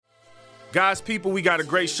Guys, people, we got a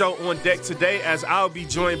great show on deck today as I'll be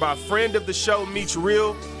joined by friend of the show, Meech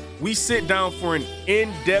Real. We sit down for an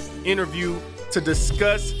in-depth interview to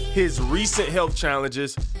discuss his recent health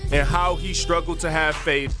challenges and how he struggled to have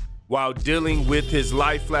faith while dealing with his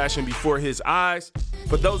life flashing before his eyes.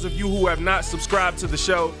 For those of you who have not subscribed to the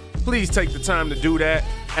show, please take the time to do that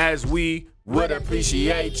as we would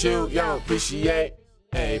appreciate you. Appreciate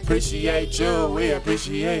you. We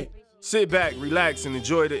appreciate. Sit back, relax, and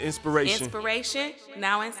enjoy the inspiration. Inspiration,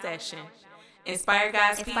 now in session. Inspire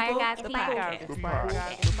God's People, the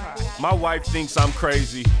podcast. My wife thinks I'm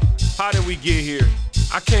crazy. How did we get here?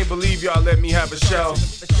 I can't believe y'all let me have a show.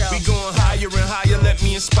 We going higher and higher, let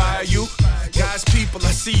me inspire you. God's people,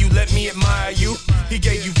 I see you, let me admire you. He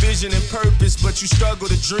gave you vision and purpose, but you struggle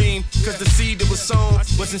to dream. Cause the seed that was sown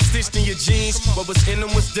wasn't stitched in your jeans. What was in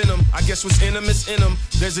them was denim, I guess what's in them is in them.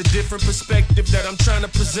 There's a different perspective that I'm trying to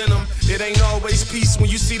present them. It ain't always peace when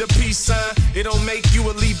you see the peace sign. It don't make you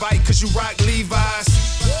a Levite cause you rock Levi's.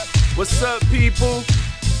 What's up, people?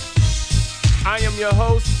 I am your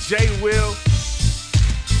host, Jay Will,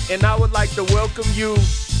 and I would like to welcome you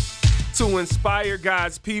to Inspire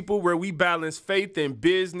God's People, where we balance faith and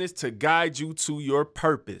business to guide you to your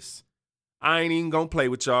purpose. I ain't even gonna play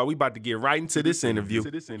with y'all. We about to get right into this interview.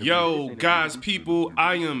 Yo, God's People,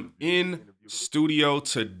 I am in studio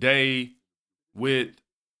today with,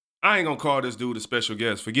 I ain't gonna call this dude a special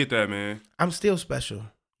guest. Forget that, man. I'm still special.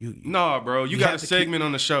 Nah, bro, you got a segment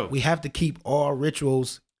on the show. We have to keep all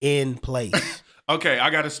rituals in place. Okay, I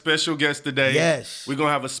got a special guest today. Yes. We're going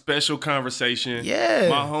to have a special conversation. Yeah.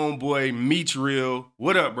 My homeboy, Meech Real.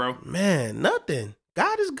 What up, bro? Man, nothing.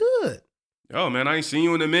 God is good. Oh, man, I ain't seen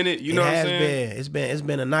you in a minute. You know what I'm saying? It's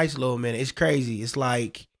been a nice little minute. It's crazy. It's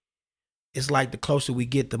like the closer we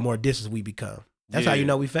get, the more distant we become. That's how you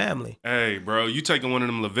know we family. Hey, bro, you taking one of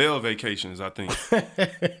them Lavelle vacations, I think.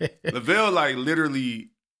 Lavelle, like, literally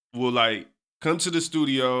will, like, come to the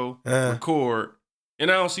studio, record, and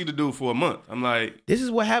I don't see the dude for a month. I'm like, this is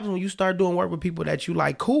what happens when you start doing work with people that you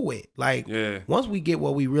like cool with. Like, once we get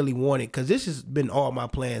what we really wanted, because this has been all my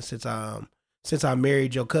plans since I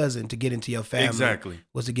married your cousin to get into your family. Exactly.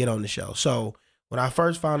 Was to get on the show. So when I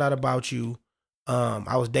first found out about you,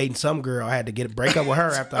 I was dating some girl. I had to break up with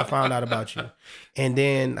her after I found out about you. And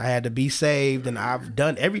then I had to be saved, and I've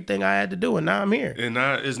done everything I had to do, and now I'm here. And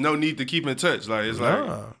there's no need to keep in touch. Like, it's like,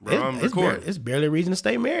 bro, I'm recording. It's barely a reason to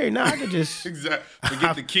stay married. Now I could just exactly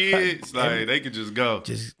forget the kids. Like, they could just go.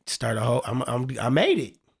 Just start a whole. I made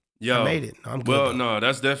it. Yo, I made it. I'm good. Well, no,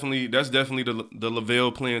 that's definitely the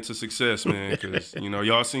Lavelle plan to success, man. Because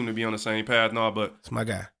y'all seem to be on the same path now. But it's my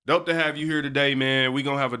guy. Dope to have you here today, man. We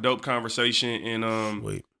gonna have a dope conversation, and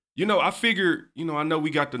Sweet. I figured, I know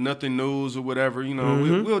we got the nothing news or whatever.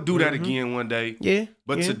 We'll do that again one day. Yeah.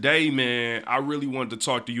 But today, man, I really wanted to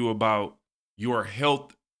talk to you about your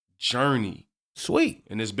health journey. Sweet.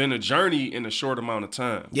 And it's been a journey in a short amount of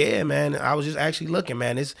time. Yeah, man. I was just actually looking,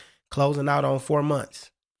 man. It's closing out on 4 months.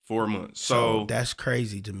 4 months. So that's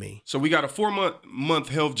crazy to me. So we got a 4-month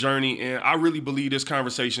health journey, and I really believe this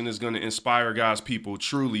conversation is going to inspire God's people,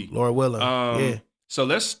 truly. Lord willing. Yeah. So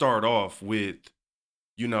let's start off with,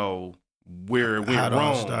 where it went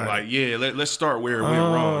wrong. Like, let's start where it went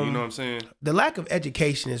wrong. You know what I'm saying? The lack of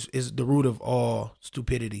education is the root of all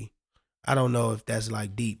stupidity. I don't know if that's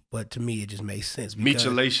like deep, but to me it just makes sense.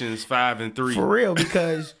 Mutilations 5 and 3. For real,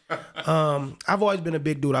 because I've always been a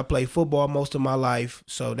big dude. I played football most of my life,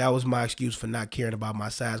 so that was my excuse for not caring about my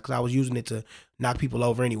size, because I was using it to knock people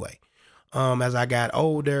over anyway. As I got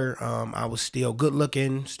older, I was still good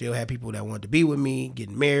looking, still had people that wanted to be with me,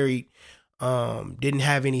 getting married, didn't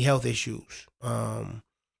have any health issues.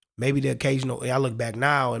 Maybe the occasional, I look back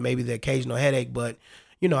now, and maybe the occasional headache, but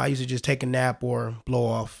I used to just take a nap or blow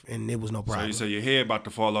off, and it was no problem. So you say your head about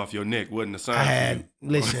to fall off your neck wasn't a sign?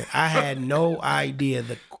 I had no idea.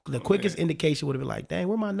 The quickest indication would have been like, dang,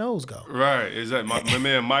 where'd my nose go? Right. Exactly. My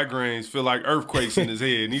man, migraines feel like earthquakes in his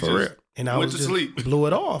head, and he I went to sleep. Blew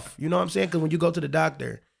it off. You know what I'm saying? Because when you go to the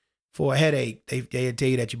doctor for a headache, they tell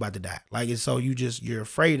you that you're about to die. Like, it's so you're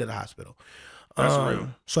afraid of the hospital. That's real.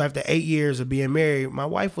 So after 8 years of being married, my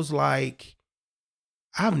wife was like,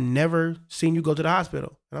 I've never seen you go to the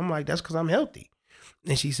hospital. And I'm like, that's because I'm healthy.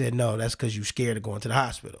 And she said, no, that's because you're scared of going to the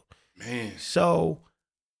hospital. Man. So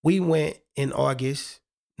we went in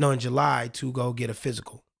July to go get a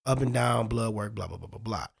physical. Up and down, blood work, blah, blah, blah, blah,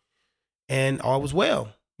 blah. And all was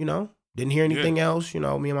well, Didn't hear anything else. Me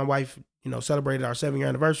and my wife, celebrated our 7-year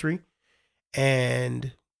anniversary.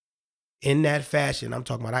 And in that fashion, I'm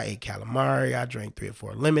talking about I ate calamari, I drank 3 or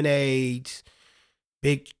 4 lemonades,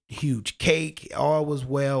 big, huge cake. All was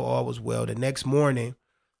well. The next morning,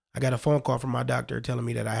 I got a phone call from my doctor telling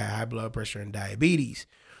me that I had high blood pressure and diabetes.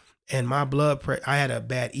 And my I had a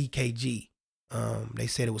bad EKG. They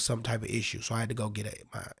said it was some type of issue. So I had to go get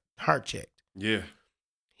my heart checked. Yeah.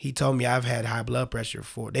 He told me I've had high blood pressure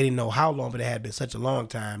they didn't know how long, but it had been such a long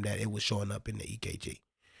time that it was showing up in the EKG.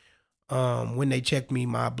 When they checked me,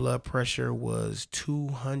 my blood pressure was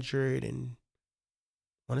 200 and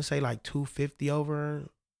I want to say like 250 over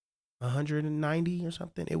 190 or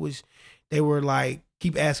something. They were like,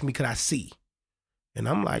 keep asking me, could I see? And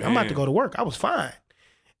I'm like, I'm about to go to work. I was fine.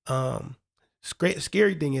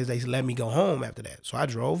 Scary thing is they let me go home after that. So I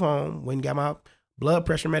drove home, went and got my blood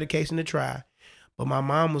pressure medication to try. But my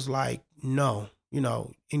mom was like, no,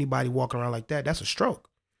 anybody walking around like that, that's a stroke.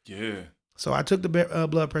 Yeah. So I took the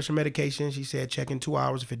blood pressure medication. She said, check in 2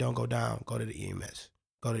 hours. If it don't go down, go to the EMS.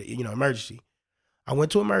 Go to, emergency. I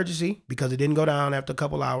went to emergency because it didn't go down after a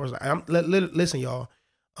couple hours. Listen, y'all,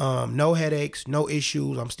 no headaches, no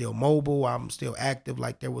issues. I'm still mobile. I'm still active.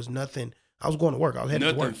 Like there was nothing. I was going to work. I was headed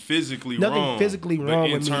to work. Nothing physically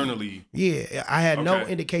wrong with internally. Me. Yeah, I had no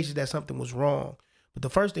indication that something was wrong. But the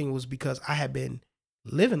first thing was because I had been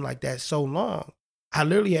living like that so long. I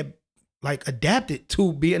literally had like adapted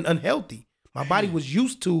to being unhealthy. My body was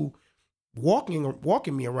used to walking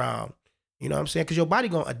me around. You know what I'm saying? Because your body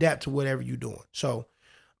gonna adapt to whatever you're doing. So,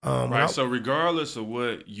 right. So regardless of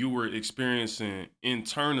what you were experiencing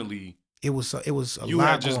internally, it was a you lot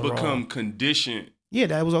had just going become wrong. Conditioned. Yeah,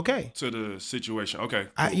 that was okay. To the situation. Okay.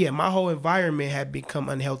 Cool. My whole environment had become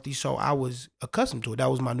unhealthy, so I was accustomed to it. That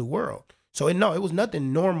was my new world. So it was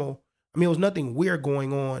nothing normal. I mean, it was nothing weird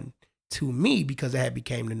going on to me because it had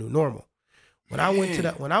became the new normal. When I went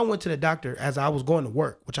to the doctor as I was going to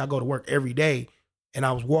work, which I go to work every day, and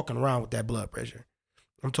I was walking around with that blood pressure.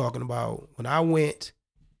 I'm talking about when I went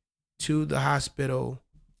to the hospital,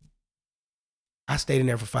 I stayed in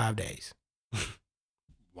there for 5 days.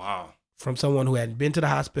 Wow. From someone who hadn't been to the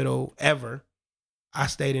hospital ever, I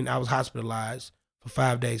was hospitalized for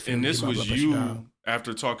 5 days. And this was you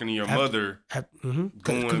after talking to your mother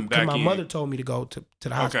going back in. My mother told me to go to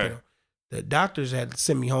the hospital. Okay. The doctors had to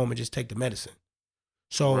send me home and just take the medicine.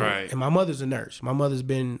 So, and my mother's a nurse. My mother's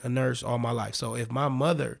been a nurse all my life. So if my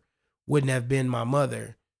mother wouldn't have been my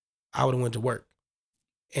mother, I would have went to work.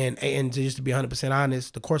 And just to be 100%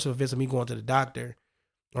 honest, the course of events of me going to the doctor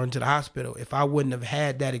or into the hospital, if I wouldn't have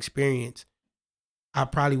had that experience, I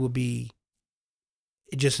probably would be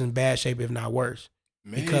just in bad shape, if not worse.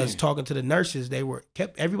 Man. Because talking to the nurses,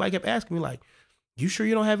 everybody kept asking me like, you sure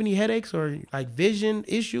you don't have any headaches or like vision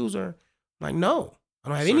issues? Or I'm like, no, I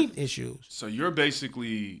don't have any issues. So you're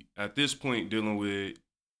basically at this point dealing with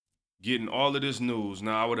getting all of this news.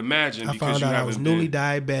 Now I would imagine I found out I was newly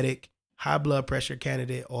diabetic, high blood pressure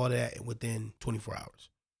candidate, all that within 24 hours.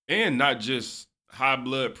 And not just high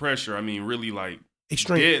blood pressure. I mean, really like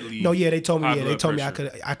extreme. Deadly. No, yeah, they told me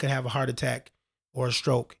I could have a heart attack or a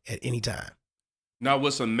stroke at any time. Now,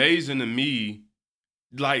 what's amazing to me,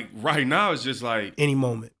 like right now, is just like any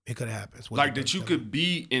moment it could happen. Like that you could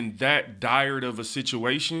be in that dire of a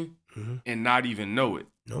situation and not even know it.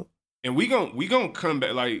 Nope. And we gonna come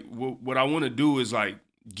back. Like what I want to do is like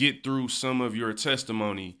get through some of your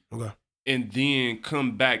testimony, and then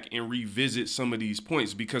come back and revisit some of these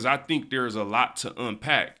points because I think there's a lot to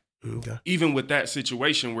unpack. Okay. Even with that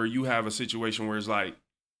situation where you have a situation where it's like,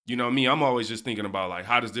 you know me, I'm always just thinking about like,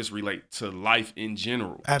 how does this relate to life in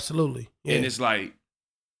general? Absolutely. Yeah. And it's like,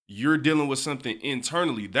 you're dealing with something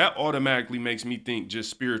internally that automatically makes me think just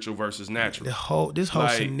spiritual versus natural. This whole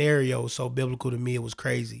scenario was so biblical to me. It was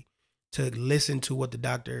crazy to listen to what the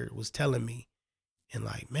doctor was telling me and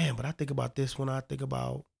like, man, but I think about this when I think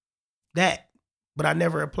about that, but I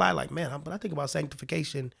never apply like, man, but I think about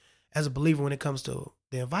sanctification as a believer when it comes to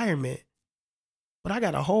the environment, but I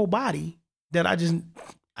got a whole body that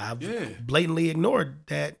I've blatantly ignored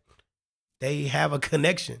that they have a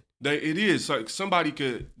connection. It is like somebody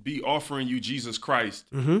could be offering you Jesus Christ,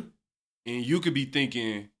 and you could be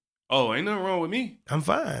thinking, "Oh, ain't nothing wrong with me. I'm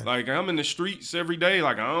fine. Like I'm in the streets every day.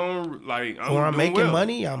 Like I'm making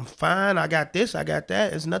money. I'm fine. I got this. I got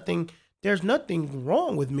that. There's nothing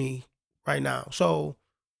wrong with me right now. So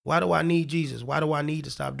why do I need Jesus? Why do I need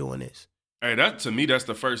to stop doing this?" Hey, that to me, that's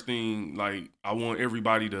the first thing. Like I want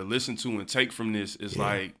everybody to listen to and take from this is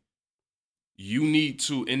like you need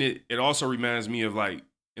to, and it also reminds me of like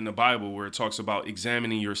in the Bible where it talks about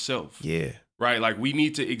examining yourself. Yeah. Right? Like we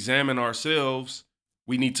need to examine ourselves.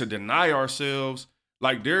 We need to deny ourselves.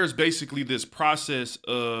 Like there's basically this process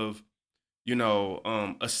of,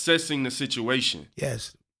 assessing the situation.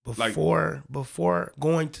 Yes. Before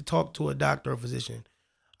going to talk to a doctor or physician,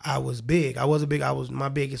 I was big. My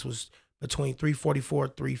biggest was between 344,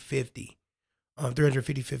 350.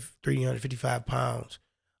 355 pounds.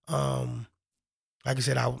 Like I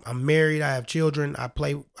said, I'm married. I have children. I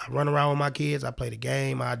run around with my kids. I play the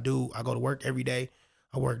game. I go to work every day.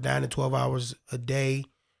 I work 9 to 12 hours a day.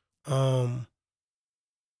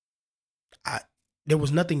 There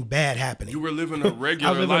was nothing bad happening. You were living a regular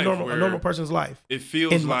I was living life. a normal person's life. It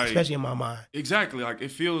feels like, especially in my mind. Exactly. Like,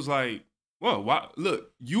 it feels like, well, why,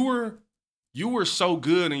 look, you were so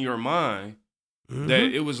good in your mind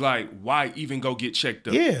that it was like, why even go get checked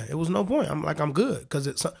up? Yeah, it was no point. I'm good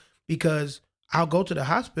because I'll go to the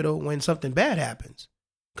hospital when something bad happens,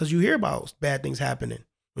 because you hear about bad things happening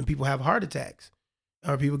when people have heart attacks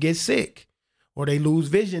or people get sick or they lose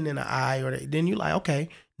vision in the eye, then you're like, okay,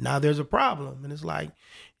 now there's a problem. And it's like,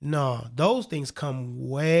 no, those things come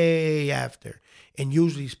way after. And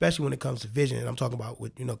usually, especially when it comes to vision, and I'm talking about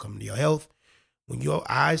coming to your health, when your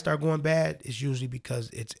eyes start going bad, it's usually because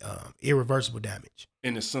it's irreversible damage.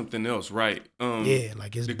 And it's something else, right?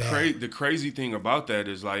 Like it's bad. The crazy thing about that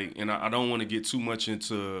is like, and I don't want to get too much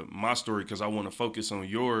into my story because I want to focus on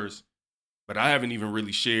yours, but I haven't even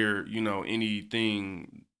really shared,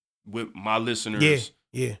 anything with my listeners.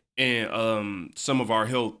 Yeah. And some of our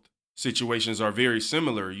health situations are very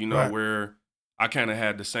similar, right. Where I kind of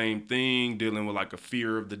had the same thing, dealing with like a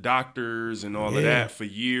fear of the doctors and all of that for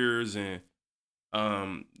years, and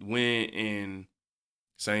went and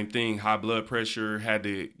same thing, high blood pressure, had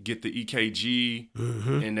to get the EKG,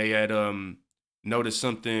 and they had noticed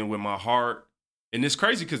something with my heart. And it's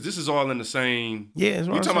crazy because this is all in the same. Yeah,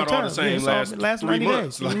 we talking about all the same last 3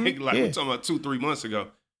 months, days. like we're talking about 2-3 months ago.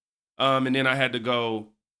 And then I had to go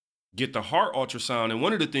get the heart ultrasound, and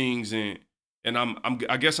one of the things, and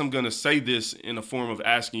I guess I'm gonna say this in a form of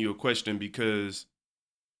asking you a question, because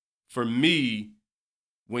for me,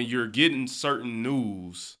 when you're getting certain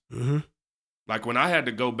news, like when I had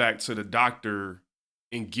to go back to the doctor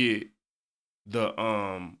and get the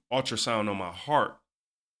ultrasound on my heart,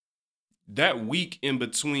 that week in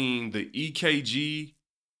between the EKG,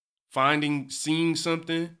 seeing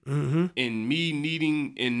something, and me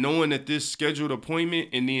needing and knowing that this scheduled appointment,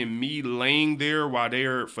 and then me laying there while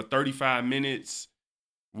they're for 35 minutes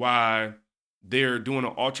while they're doing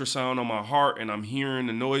an ultrasound on my heart, and I'm hearing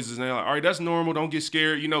the noises, and they're like, all right, that's normal, don't get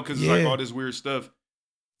scared, because it's like all this weird stuff.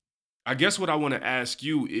 I guess what I want to ask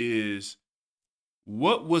you is,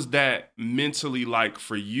 what was that mentally like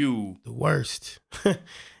for you? The worst.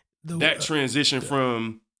 That transition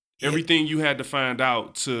from everything you had to find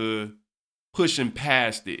out to pushing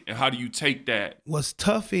past it, and how do you take that? What's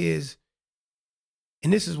tough is,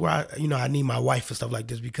 and this is where I need my wife for stuff like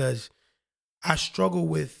this, because I struggle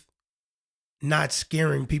with not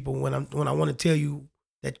scaring people when I want to tell you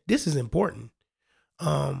that this is important.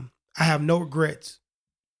 I have no regrets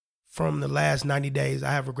from the last 90 days.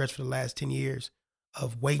 I have regrets for the last 10 years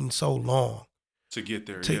of waiting so long to get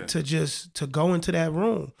there, to go into that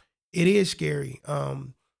room. It is scary.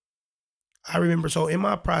 I remember, so in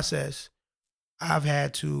my process, I've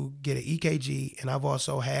had to get an EKG, and I've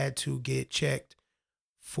also had to get checked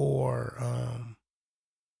for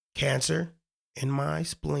cancer in my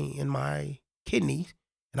spleen, in my kidneys,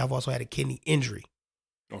 and I've also had a kidney injury.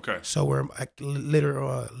 Okay. So we're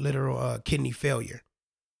literal kidney failure,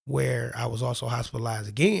 where I was also hospitalized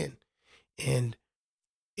again. And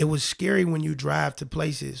it was scary when you drive to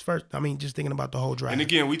places. First, just thinking about the whole drive. And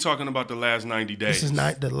again, we talking about the last 90 days. This is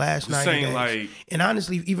not the last 90 days. And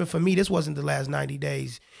honestly, even for me, this wasn't the last 90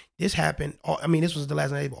 days. This happened. This was the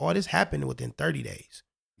last 90 days, but all this happened within 30 days.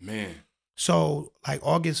 Man. So like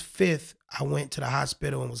August 5th, I went to the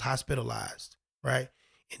hospital and was hospitalized, right?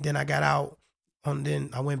 And then I got out then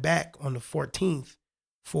I went back on the 14th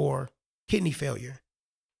for kidney failure.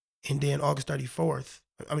 And then August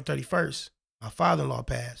 31st, my father-in-law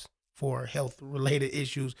passed for health-related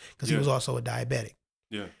issues because he was also a diabetic.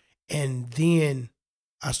 Yeah. And then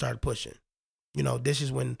I started pushing. This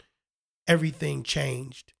is when everything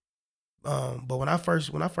changed. But when I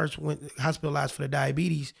first went hospitalized for the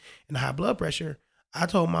diabetes and the high blood pressure, I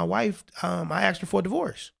told my wife, I asked her for a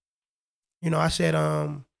divorce. I said,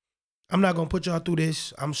 I'm not going to put y'all through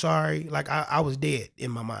this. I'm sorry. Like I was dead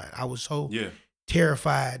in my mind. I was so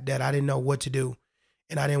terrified that I didn't know what to do.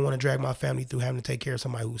 And I didn't want to drag my family through having to take care of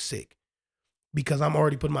somebody who's sick, because I'm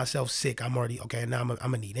already putting myself sick. I'm already, okay, now I'm going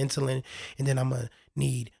to need insulin, and then I'm going to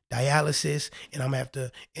need dialysis, and I'm going to have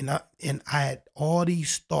to, and I had all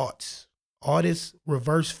these thoughts, all this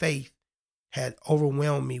reverse faith had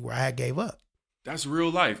overwhelmed me where I gave up. That's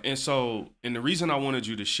real life. And so, and the reason I wanted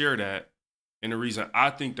you to share that, and the reason I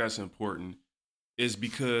think that's important, is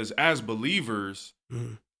because as believers,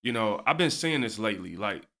 I've been saying this lately,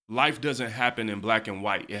 like, life doesn't happen in black and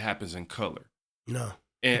white. It happens in color. No.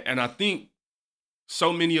 And I think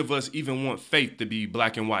so many of us even want faith to be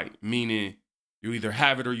black and white, meaning you either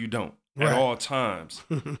have it or you don't at all times.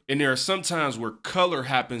 And there are some times where color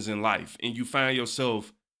happens in life and you find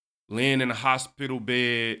yourself laying in a hospital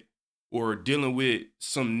bed or dealing with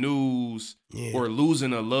some news or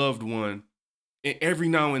losing a loved one. And every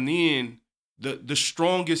now and then, the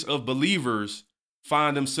strongest of believers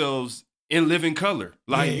find themselves in living color.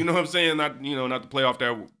 Like, you know what I'm saying? Not to play off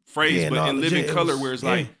that phrase, but in living color where it's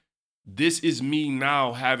like, this is me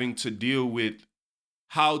now having to deal with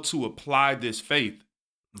how to apply this faith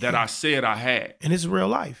that I said I had. And it's real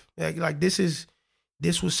life. Like this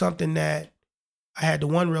was something that I had to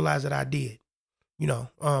realize that I did.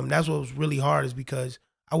 That's what was really hard is because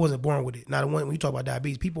I wasn't born with it. Now, when you talk about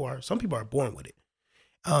diabetes, some people are born with it.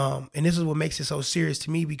 And this is what makes it so serious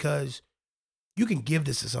to me because you can give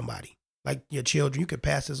this to somebody, like your children. You can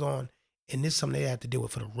pass this on, and this is something they have to deal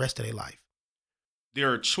with for the rest of their life. There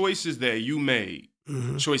are choices that you made,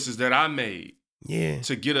 choices that I made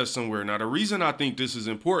to get us somewhere. Now, the reason I think this is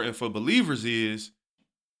important for believers is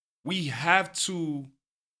we have to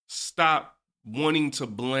stop wanting to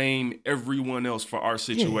blame everyone else for our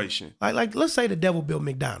situation. Like let's say the devil built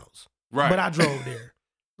McDonald's, right? But I drove there.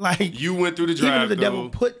 Like you went through the drive. Even if the devil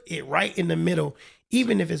put it right in the middle,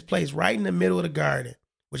 even if it's placed right in the middle of the garden,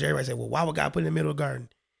 which everybody say, well, why would God put it in the middle of the garden?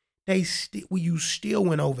 You still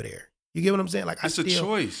went over there. You get what I'm saying? Like it's a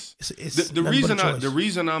choice. The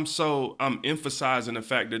reason I'm emphasizing the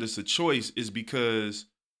fact that it's a choice is because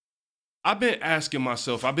I've been asking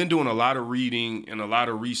myself, I've been doing a lot of reading and a lot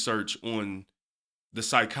of research on the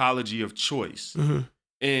psychology of choice.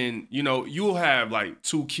 And, you'll have like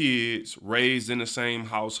two kids raised in the same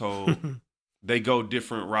household. They go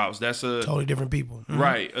different routes. That's totally different people.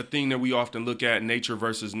 Right. A thing that we often look at, nature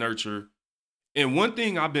versus nurture. And one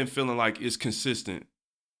thing I've been feeling like is consistent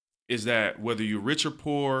is that whether you're rich or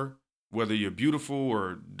poor, whether you're beautiful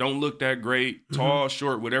or don't look that great, tall,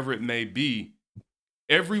 short, whatever it may be,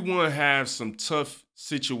 everyone has some tough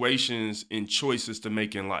situations and choices to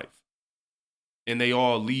make in life. And they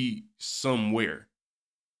all lead somewhere.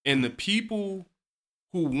 And the people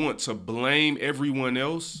who want to blame everyone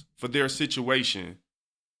else for their situation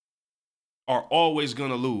are always going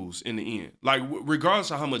to lose in the end. Like,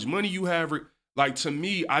 regardless of how much money you have, like, to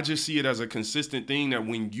me, I just see it as a consistent thing that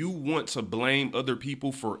when you want to blame other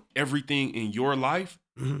people for everything in your life,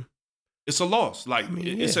 it's a loss. Like,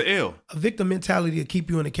 it's an L. A victim mentality to keep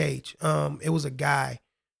you in a cage. It was a guy,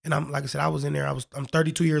 and I was in there. I'm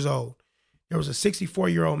 32 years old. There was a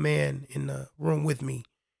 64-year-old man in the room with me,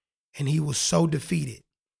 and he was so defeated.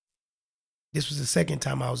 This was the second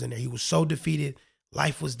time I was in there. He was so defeated.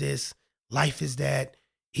 Life was this. Life is that.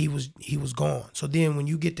 He was gone. So then when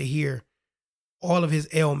you get to hear all of his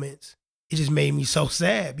ailments, it just made me so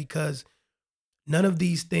sad because none of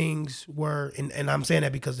these things were, and I'm saying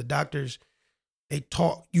that because the doctors, they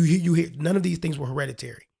talk, you hear, none of these things were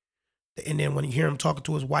hereditary. And then when you hear him talking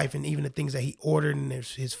to his wife and even the things that he ordered and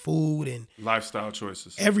his food and lifestyle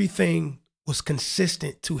choices, everything was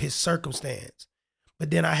consistent to his circumstance.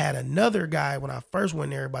 But then I had another guy when I first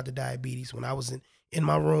went there about the diabetes, when I was in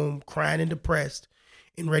my room crying and depressed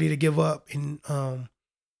and ready to give up. And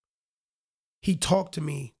he talked to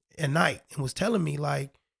me at night and was telling me,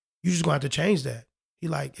 like, you just gonna have to change that. He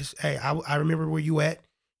like, hey, I remember where you at.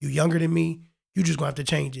 You younger than me. You just gonna have to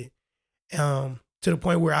change it. To the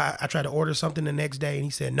point where I tried to order something the next day and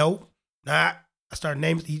he said, nope, nah. I started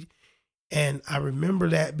naming, and I remember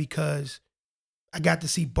that because I got to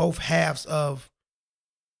see both halves of,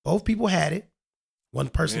 both people had it. One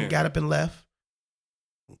person got up and left.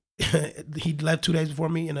 He left 2 days before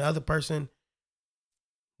me, and the other person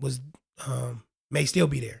was may still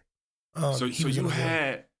be there. So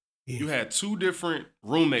you had two different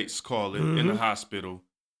roommates, call it, in the hospital.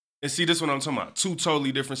 And see, this is what I'm talking about. Two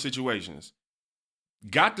totally different situations.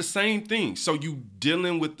 Got the same thing. So you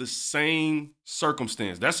dealing with the same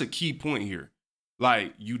circumstance. That's a key point here.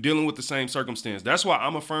 Like, you dealing with the same circumstance. That's why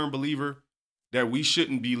I'm a firm believer that we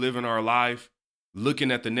shouldn't be living our life looking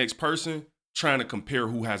at the next person, trying to compare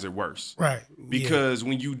who has it worse. Right. Because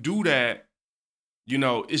when you do that,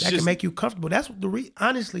 it's that can make you comfortable. That's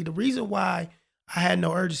honestly, the reason why I had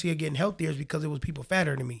no urgency of getting healthier is because it was people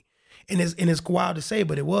fatter than me. And it's wild to say,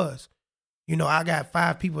 but it was. I got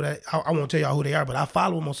 5 people that I won't tell y'all who they are, but I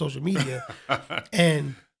follow them on social media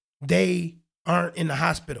and they aren't in the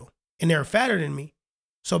hospital and they're fatter than me.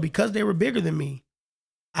 So because they were bigger than me,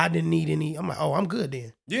 I didn't need any. I'm like, oh, I'm good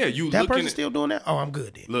then. Yeah, that person still doing that? Oh, I'm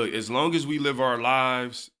good then. Look, as long as we live our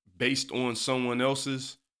lives based on someone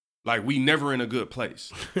else's, like, we never in a good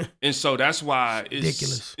place. And so that's why it's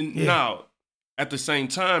ridiculous. Now, at the same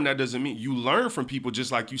time, that doesn't mean you learn from people,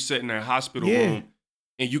 just like you sat in that hospital room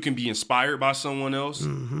and you can be inspired by someone else.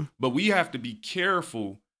 Mm-hmm. But we have to be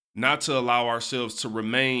careful not to allow ourselves to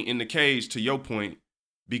remain in the cage, to your point,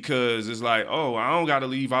 because it's like, oh, I don't got to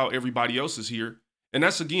leave out everybody else is here. And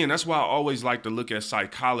that's why I always like to look at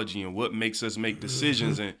psychology and what makes us make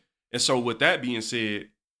decisions. Mm-hmm. And so with that being said,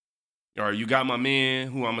 all right, you got my man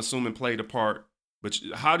who I'm assuming played a part, but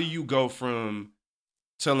how do you go from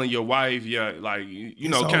telling your wife, kind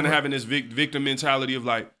of having this victim mentality of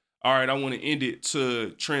like, all right, I want to end it,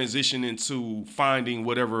 to transition into finding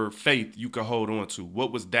whatever faith you could hold on to?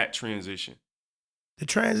 What was that transition? The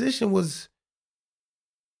transition was,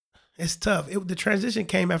 it's tough. The transition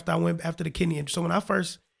came after the kidney injury. So when I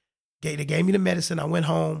first, they gave me the medicine, I went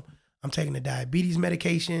home, I'm taking the diabetes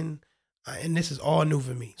medication, and this is all new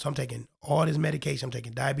for me. So I'm taking all this medication. I'm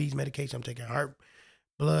taking diabetes medication. I'm taking heart,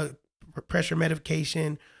 blood pressure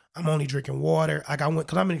medication. I'm only drinking water.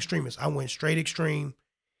 Because I'm an extremist. I went straight extreme.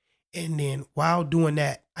 And then while doing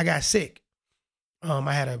that, I got sick.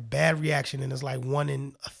 I had a bad reaction, and it's like 1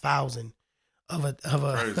 in 1,000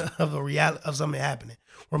 of something happening.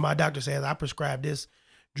 Where my doctor says I prescribed this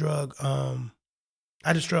drug. I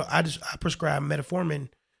prescribed metformin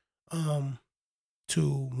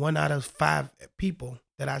to 1 out of 5 people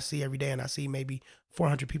that I see every day, and I see maybe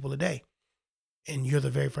 400 people a day. And you're the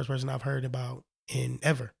very first person I've heard about in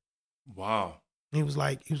ever. Wow. And he was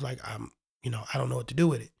like, I don't know what to do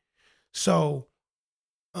with it. So,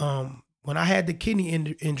 when I had the kidney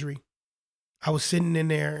injury, I was sitting in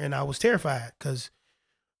there and I was terrified because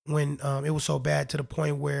when it was so bad to the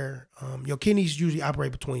point where your kidneys usually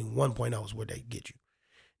operate between 1.0 is where they get you.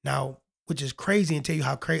 Now, which is crazy, and tell you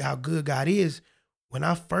how good God is. When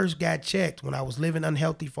I first got checked, when I was living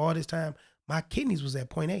unhealthy for all this time, my kidneys was at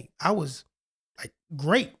 0.8. I was like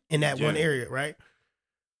great in that one area, right?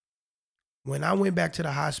 When I went back to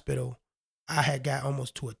the hospital, I had got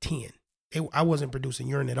almost to a 10. I wasn't producing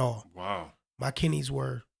urine at all. Wow. My kidneys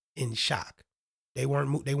were in shock. They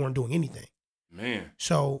weren't doing anything. Man.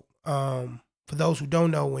 So, for those who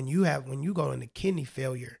don't know, when you go into kidney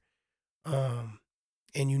failure,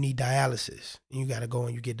 and you need dialysis, and you got to go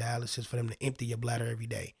and you get dialysis for them to empty your bladder every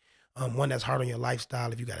day. One that's hard on your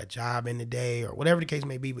lifestyle if you got a job in the day or whatever the case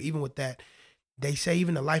may be. But even with that, they say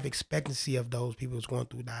even the life expectancy of those people who's going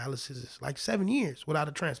through dialysis is like 7 years without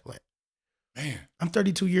a transplant. Man, I'm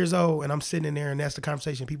 32 years old and I'm sitting in there and that's the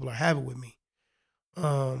conversation people are having with me.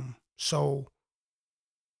 So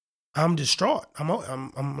I'm distraught.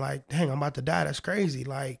 I'm like, dang, I'm about to die. That's crazy.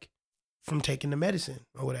 Like from taking the medicine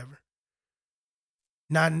or whatever.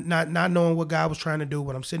 Not knowing what God was trying to do,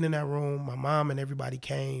 but I'm sitting in that room. My mom and everybody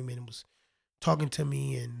came and was talking to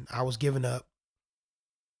me and I was giving up.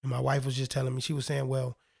 And my wife was just telling me, she was saying,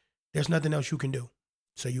 well, there's nothing else you can do.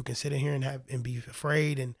 So you can sit in here and be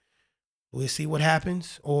afraid and we'll see what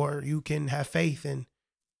happens, or you can have faith and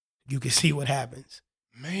you can see what happens.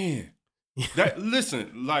 Man,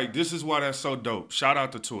 listen, like this is why that's so dope. Shout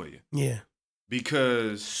out to Toya. Yeah.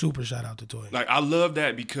 Because super shout out to Toya. Like I love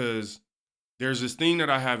that because there's this thing that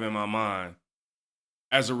I have in my mind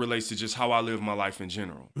as it relates to just how I live my life in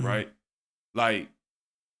general, right? Like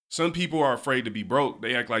some people are afraid to be broke.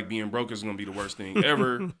 They act like being broke is going to be the worst thing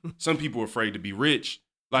ever. Some people are afraid to be rich.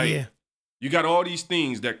 Like you got all these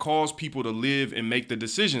things that cause people to live and make the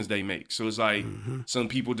decisions they make. So it's like some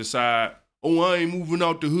people decide, oh, I ain't moving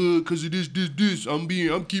out the hood because of this. I'm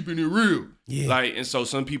keeping it real. Yeah. Like, and so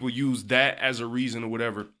some people use that as a reason or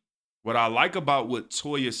whatever. What I like about what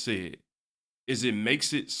Toya said is it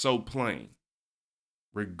makes it so plain.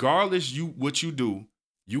 Regardless what you do,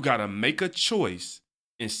 you got to make a choice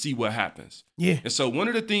and see what happens. Yeah. And so one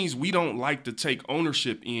of the things we don't like to take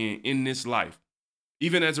ownership in this life,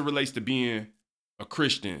 even as it relates to being a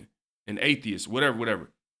Christian, an atheist,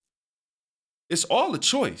 whatever, it's all a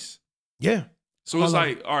choice. Yeah. So it's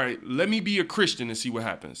like, all right, let me be a Christian and see what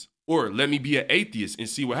happens. Or let me be an atheist and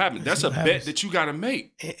see what happens. That's a bet that you got to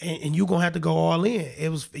make. And you're going to have to go all in.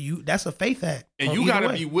 That's a faith act. And you got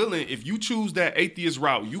to be willing, if you choose that atheist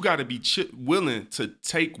route, you got to be willing to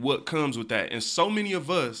take what comes with that. And so many of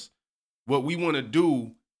us, what we want to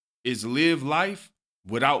do is live life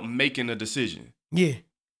without making a decision. Yeah.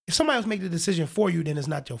 If somebody else make the decision for you, then it's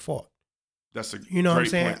not your fault. That's a You know what I'm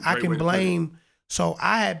saying? Point. I can blame. So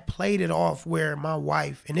I had played it off where my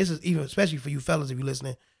wife, and this is even especially for you fellas if you're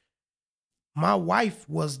listening, my wife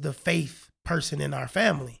was the faith person in our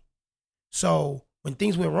family. So when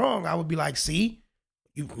things went wrong, I would be like, see,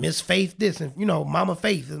 you misfaith this and, mama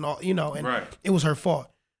faith and all, and It was her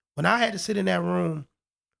fault. When I had to sit in that room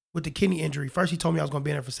with the kidney injury, first he told me I was going to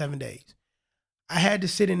be in there for 7 days. I had to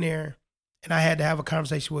sit in there and I had to have a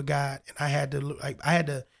conversation with God. And I had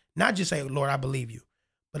to not just say, Lord, I believe you,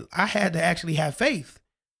 but I had to actually have faith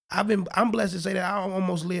I'm blessed to say that I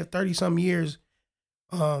almost lived 30-some years,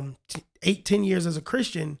 8-10 years as a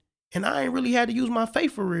Christian, and I ain't really had to use my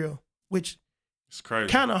faith for real, which it's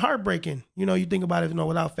crazy. Kind of heartbreaking. You know, you think about it,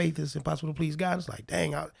 without faith it's impossible to please God. It's like,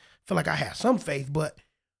 dang, I feel like I had some faith, but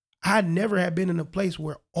I never had been in a place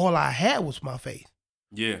where all I had was my faith.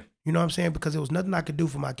 Yeah. You know what I'm saying? Because there was nothing I could do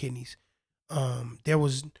for my kidneys. There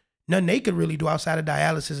was nothing they could really do outside of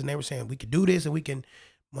dialysis, and they were saying we could do this and we can.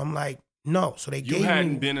 I'm like, no. So they gave me. You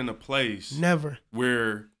hadn't been in a place never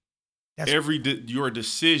where your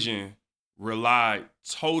decision relied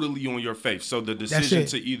totally on your faith. So the decision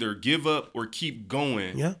to either give up or keep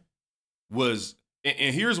going was,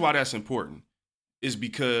 and here's why that's important, is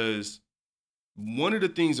because one of the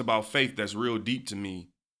things about faith that's real deep to me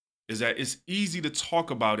is that it's easy to talk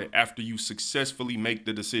about it after you successfully make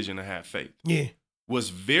the decision to have faith. Yeah. What's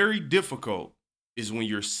very difficult is when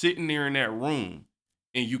you're sitting there in that room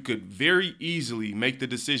and you could very easily make the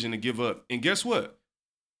decision to give up. And guess what?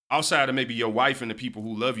 Outside of maybe your wife and the people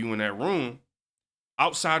who love you in that room,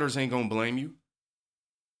 outsiders ain't gonna blame you.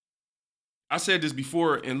 I said this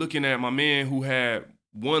before in looking at my man who had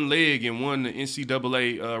one leg and won the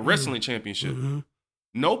NCAA wrestling championship. Mm-hmm.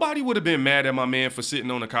 Nobody would have been mad at my man for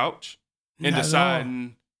sitting on the couch and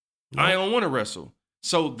deciding, I don't want to wrestle.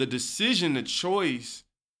 So the decision, the choice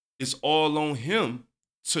is all on him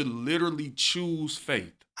to literally choose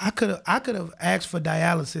faith. I could have asked for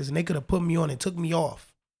dialysis and they could have put me on and took me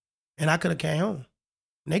off. And I could have came home.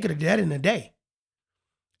 And they could have did that in a day.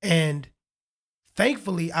 And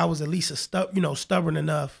thankfully, I was at least stubborn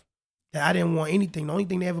enough that I didn't want anything. The only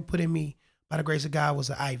thing they ever put in me, by the grace of God, was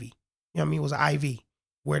an IV. You know what I mean? It was an IV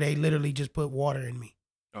where they literally just put water in me.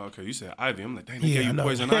 Oh, okay, you said IV. I'm like, dang, they gave you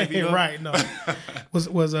poison IV. Right? No,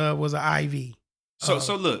 was an IV.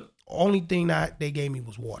 So look, only thing that they gave me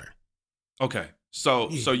was water. Okay,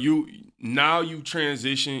 so you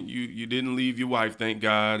transitioned. You didn't leave your wife, thank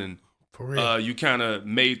God, and for real, you kind of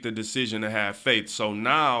made the decision to have faith. So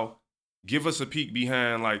now, give us a peek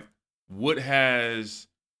behind, like, what has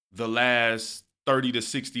the last 30 to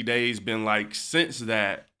 60 days been like since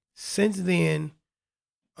that? Since then,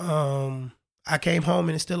 I came home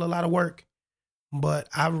and it's still a lot of work, but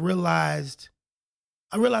I realized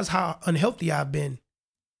how unhealthy I've been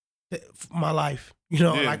for my life. You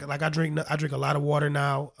know, like I drink a lot of water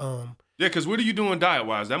now. Yeah, because what are you doing diet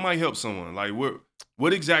wise? That might help someone. Like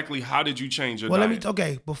what exactly? How did you change your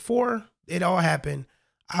diet? Before it all happened,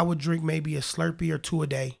 I would drink maybe a Slurpee or two a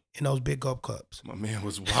day in those big gulp cups. My man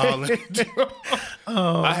was wilding.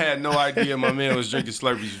 I had no idea my man was drinking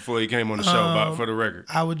Slurpees before he came on the show, for the record.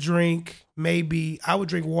 I would drink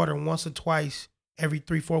water once or twice every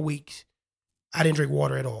 3-4 weeks. I didn't drink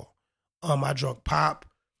water at all. I drank pop,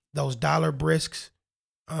 those dollar brisks,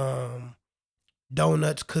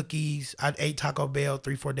 donuts, cookies. I ate Taco Bell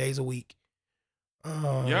 3-4 days a week.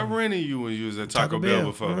 I ran into you when you was at Taco Bell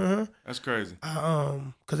before. Uh-huh. That's crazy.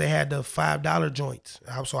 Because they had the $5 joints.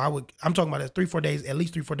 So I'm talking about it 3-4 days, at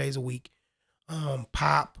least 3-4 days a week.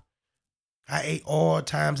 Pop. I ate all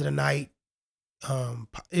times of the night.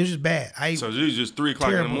 It was just bad. So it was just 3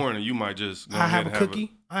 o'clock in the morning. You might just I have a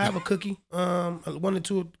cookie. 1 or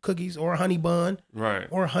 2 cookies or a honey bun. Right.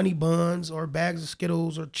 Or honey buns or bags of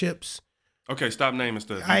Skittles or chips. Okay, stop naming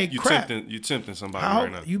stuff. You tempting somebody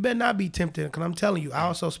right now. You better not be tempted, because I'm telling you, I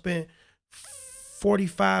also spent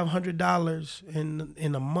 $4,500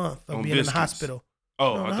 in a month of being in the hospital.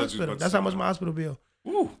 Oh, I thought you. That's how much my hospital bill.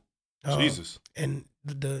 Ooh, Jesus. And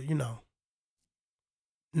the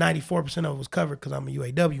 94% of it was covered because I'm a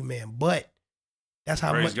UAW man, but that's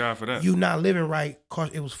how Praise much. God for that. You not living right.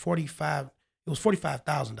 Cost, it was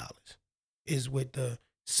 $45,000 is with the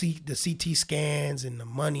CT scans and the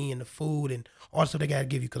money and the food and all the stuff they got to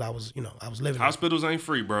give you, because I was living. Hospitals ain't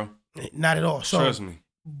free, bro. Not at all. So, trust me.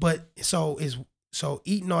 But so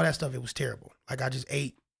eating all that stuff, it was terrible. Like I just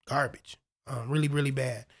ate garbage, really, really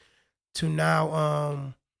bad. To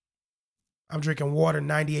now, I'm drinking water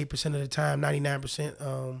 98% of the time,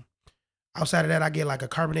 99%. Outside of that, I get like a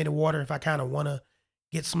carbonated water if I kind of want to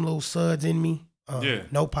get some little suds in me.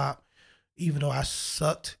 No pop, even though I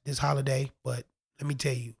sucked this holiday, but let me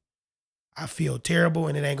tell you, I feel terrible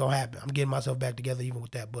and it ain't gonna happen. I'm getting myself back together even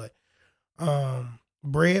with that. But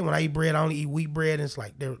bread, when I eat bread, I only eat wheat bread, and it's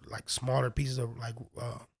like they're like smaller pieces of like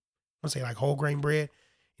like whole grain bread.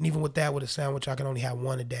 And even with that, with a sandwich, I can only have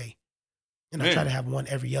one a day. And I try to have one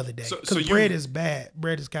every other day. Because bread is bad.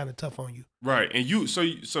 Bread is kind of tough on you. Right. And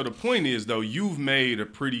so the point is, though, you've made a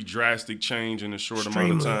pretty drastic change in a short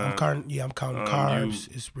amount of time. I'm counting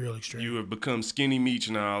carbs. It's real extreme. You have become skinny meat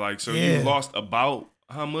now. Like, so you lost about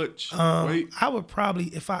how much weight? I would probably,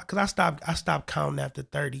 because I stopped counting after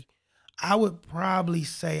 30. I would probably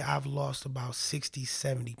say I've lost about 60,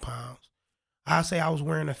 70 pounds. I say I was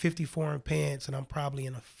wearing a 54 in pants, and I'm probably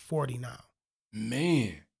in a 40 now.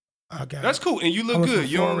 Man, Okay, that's cool. And you look good.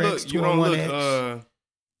 You don't look. You don't look.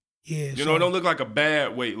 Yeah, You know, it don't look like a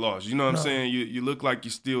bad weight loss. You know what I'm saying? You look like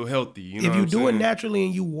you're still healthy. You know if you do it naturally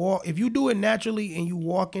and you walk,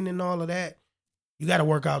 walking and all of that, you got to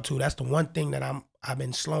work out too. That's the one thing that I've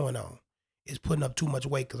been slowing on, is putting up too much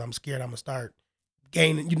weight because I'm scared I'm gonna start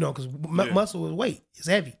gaining. You know, because muscle is weight, it's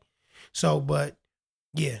heavy. So, but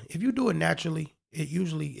yeah, if you do it naturally, it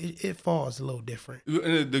usually it falls a little different.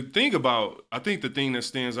 And the thing about, I think the thing that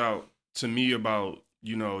stands out to me about,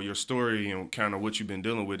 you know, your story and kind of what you've been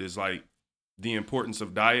dealing with is like the importance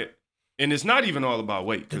of diet. And it's not even all about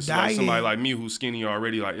weight, because like somebody like me who's skinny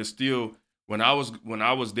already, like it's still, when I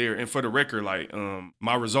was there, and for the record, like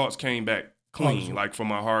my results came back clean, like for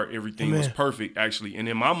my heart, everything was perfect actually. And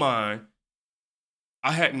in my mind,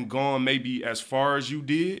 I hadn't gone maybe as far as you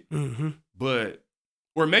did, but,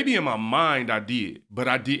 or maybe in my mind I did, but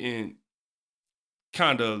I didn't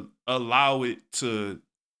kind of allow it to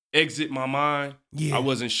exit my mind. I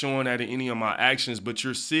wasn't showing that in any of my actions, but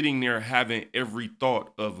you're sitting there having every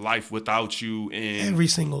thought of life without you, and every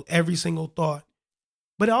single thought.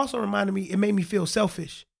 But it also reminded me, it made me feel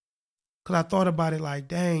selfish, because I thought about it like,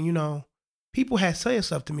 dang, you know, people had said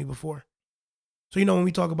stuff to me before. So, you know, when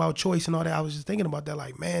we talk about choice and all that, I was just thinking about that,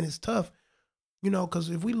 like, man, it's tough, you know, because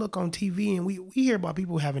if we look on TV and we hear about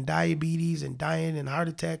people having diabetes and dying and heart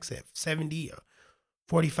attacks at 70 or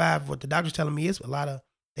 45, what the doctor's telling me is a lot of,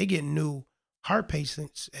 they get new heart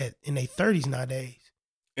patients in their 30s nowadays.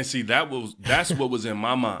 And see, that's what was in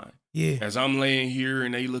my mind. Yeah. As I'm laying here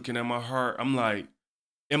and they looking at my heart, I'm like,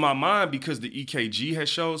 in my mind, because the EKG had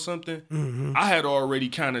showed something, I had already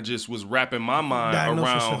kind of just was wrapping my mind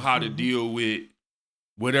around how to deal with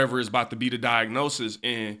whatever is about to be the diagnosis.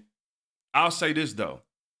 And I'll say this though,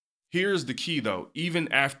 here's the key though, even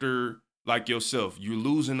after like yourself, you're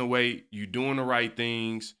losing the weight, you're doing the right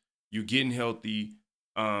things, you're getting healthy,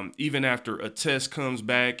 even after a test comes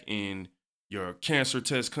back and your cancer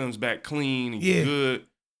test comes back clean and you're good,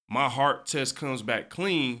 my heart test comes back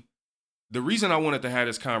clean. The reason I wanted to have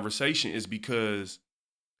this conversation is because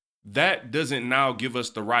that doesn't now give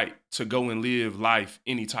us the right to go and live life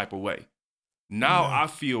any type of way. Now I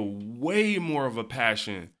feel way more of a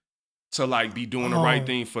passion to like be doing the right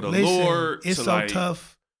thing for the Lord. It's so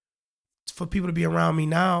tough for people to be around me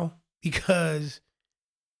now, because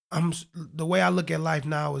the way I look at life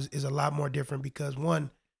now is a lot more different, because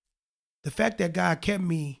one, the fact that God kept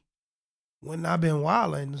me when I've been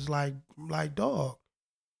wilding is like dog.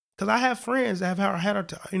 Because I have friends that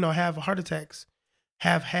have heart attacks,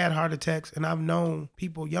 have had heart attacks, and I've known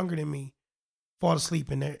people younger than me fall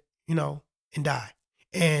asleep and and die.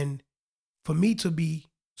 And for me to be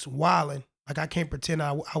wilding, like I can't pretend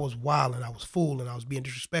I was wilding, I was fooling, I was being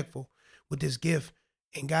disrespectful with this gift,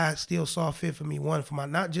 and God still saw fit for me, one, for my,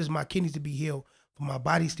 not just my kidneys to be healed, for my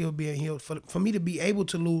body still being healed, for me to be able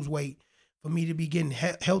to lose weight, for me to be getting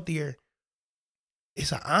healthier.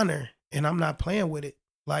 It's an honor, and I'm not playing with it.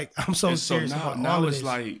 Like, I'm so serious about all of this.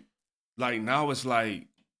 Now it's like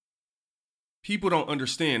people don't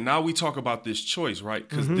understand. Now we talk about this choice, right?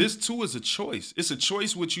 Because this too is a choice. It's a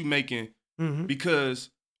choice what you making,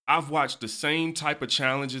 because I've watched the same type of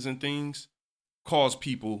challenges and things cause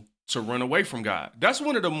people to run away from God. That's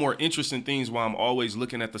one of the more interesting things why I'm always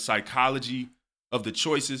looking at the psychology of the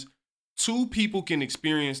choices. Two people can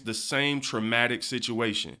experience the same traumatic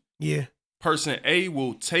situation. Yeah. Person A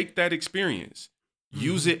will take that experience,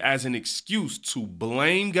 use it as an excuse to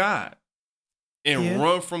blame God and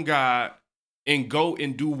run from God and go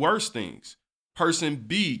and do worse things. Person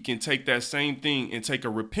B can take that same thing and take a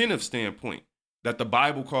repentive standpoint that the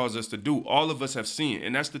Bible calls us to do. All of us have sinned.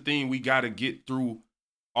 And that's the thing we got to get through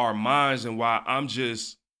our minds, and why I'm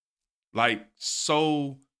just like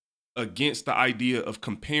so against the idea of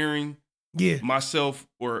comparing myself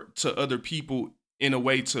or to other people in a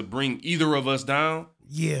way to bring either of us down.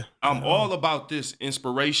 Yeah. I'm all about this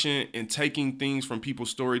inspiration and taking things from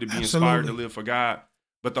people's story to be inspired to live for God.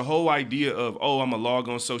 But the whole idea of, I'm going to log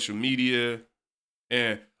on social media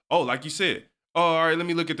and, like you said, all right, let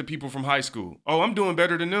me look at the people from high school. I'm doing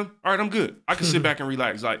better than them. All right, I'm good. I can sit back and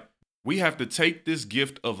relax. Like, we have to take this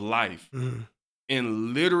gift of life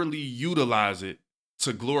and literally utilize it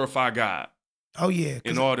to glorify God. Oh, yeah.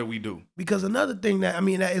 In all that we do. Because another thing that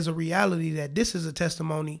is a reality, that this is a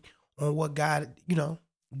testimony on what God,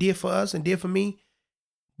 did for us and did for me.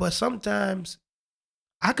 But sometimes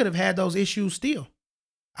I could have had those issues still.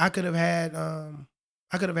 I could have had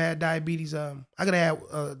diabetes. I could have had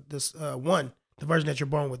the version that you're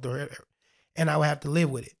born with, and I would have to live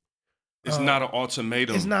with it. It's not an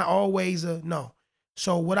ultimatum. It's not always no.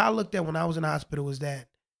 So what I looked at when I was in the hospital was that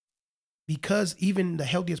because even the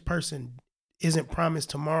healthiest person isn't promised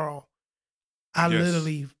tomorrow, I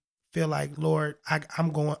literally feel like, Lord, I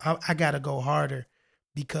got to go harder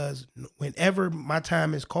because whenever my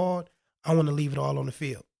time is called, I want to leave it all on the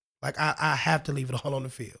field. Like I have to leave it all on the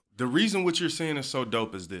field. The reason what you're saying is so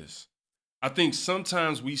dope is this. I think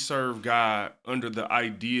sometimes we serve God under the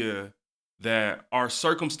idea that our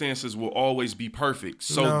circumstances will always be perfect.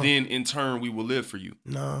 So then in turn, we will live for you.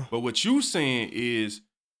 No. But what you're saying is,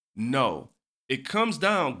 no. It comes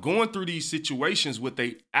down going through these situations, what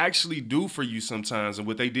they actually do for you sometimes, and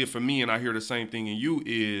what they did for me, and I hear the same thing in you,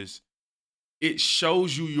 is it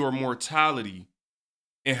shows you your mortality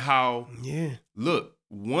and how, look,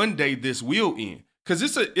 one day this will end. Because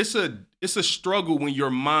it's a struggle when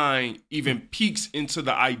your mind even peeks into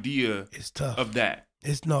the idea it's tough. Of that.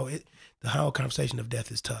 The whole conversation of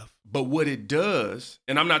death is tough. But what it does,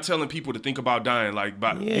 and I'm not telling people to think about dying,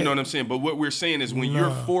 you know what I'm saying? But what we're saying is when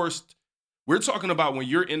you're forced, we're talking about when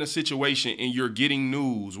you're in a situation and you're getting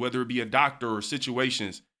news, whether it be a doctor or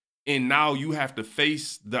situations, and now you have to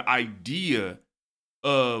face the idea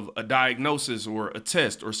of a diagnosis or a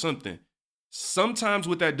test or something. Sometimes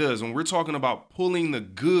what that does, when we're talking about pulling the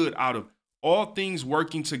good out of all things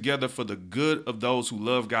working together for the good of those who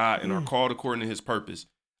love God and are called according to his purpose,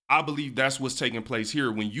 I believe that's what's taking place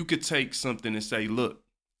here. When you could take something and say, look,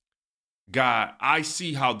 God, I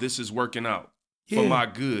see how this is working out for my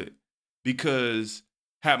good. Because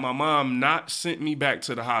had my mom not sent me back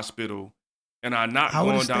to the hospital and I not gone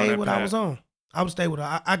down that path. I would have stayed what I was on. I would stay with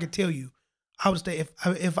her. I could tell you. I would stay.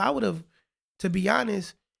 If I would have, to be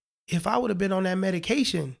honest, if I would have been on that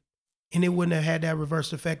medication and it wouldn't have had that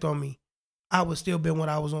reverse effect on me, I would still been what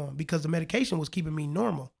I was on because the medication was keeping me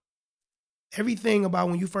normal. Everything about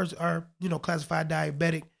when you first are, classified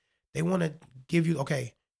diabetic, they want to give you,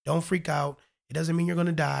 okay, don't freak out. It doesn't mean you're going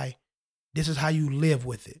to die. This is how you live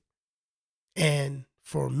with it. And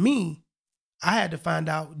for me, I had to find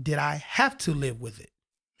out, did I have to live with it?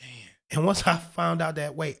 Man. And once I found out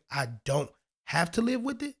that, wait, I don't have to live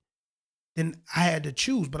with it, then I had to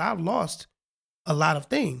choose. But I've lost a lot of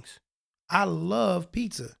things. I love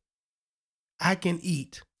pizza. I can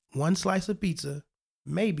eat one slice of pizza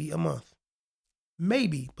maybe a month.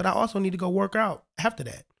 Maybe. But I also need to go work out after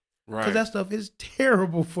that. Right. Because that stuff is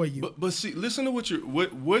terrible for you. But see, listen to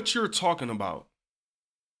what you're talking about.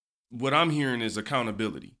 What I'm hearing is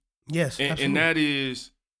accountability. Yes, and that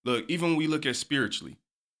is, look, even when we look at spiritually,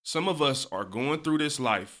 some of us are going through this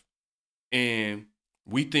life and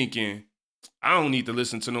we thinking, I don't need to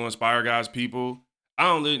listen to no Inspire God's people. I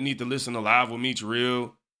don't need to listen to Live with Meech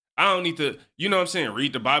Real. I don't need to,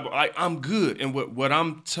 read the Bible. I'm good. And what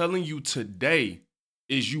I'm telling you today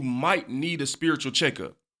is you might need a spiritual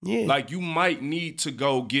checkup. Yeah. Like you might need to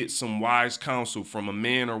go get some wise counsel from a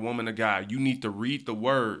man or woman of God. You need to read the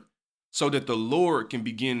word so that the Lord can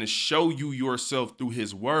begin to show you yourself through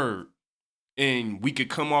his word. And we could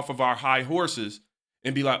come off of our high horses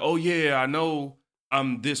and be like, oh yeah, I know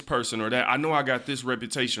I'm this person or that. I know I got this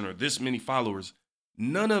reputation or this many followers.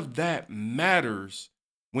 None of that matters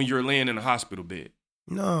when you're laying in a hospital bed.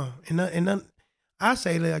 No. And I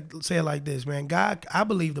say it like this, man. God, I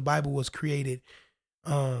believe the Bible was created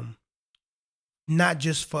not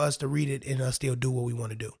just for us to read it and us still do what we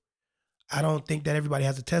want to do. I don't think that everybody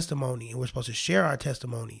has a testimony and we're supposed to share our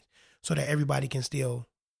testimonies so that everybody can still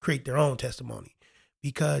create their own testimony.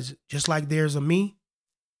 Because just like there's a me,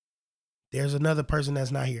 there's another person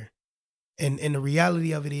that's not here. And the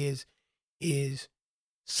reality of it is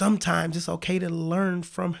sometimes it's okay to learn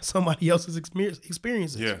from somebody else's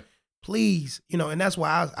experiences. Yeah. Please, and that's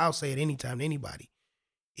why I'll say it anytime to anybody.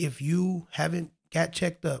 If you haven't got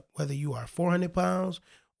checked up, whether you are 400 pounds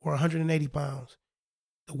or 180 pounds,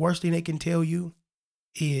 the worst thing they can tell you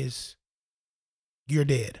is you're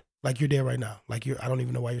dead. Like you're dead right now. Like I don't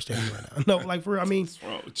even know why you're standing right now. No, like for real. I mean, what's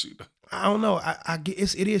wrong with you? I don't know. I get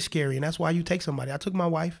it is scary, and that's why you take somebody. I took my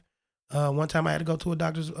wife. One time I had to go to a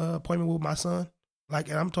doctor's appointment with my son. Like,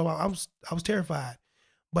 and I'm talking about, I was terrified,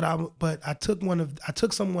 but I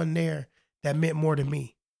took someone there that meant more to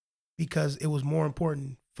me because it was more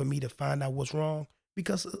important for me to find out what's wrong,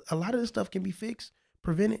 because a lot of this stuff can be fixed,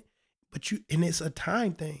 prevented, and it's a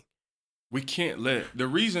time thing. We can't let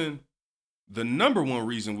the number one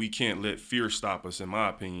reason we can't let fear stop us, in my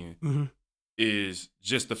opinion, is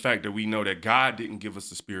just the fact that we know that God didn't give us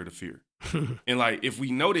the spirit of fear. And like, if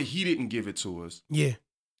we know that he didn't give it to us. Yeah.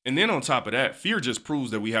 And then on top of that, fear just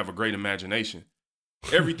proves that we have a great imagination.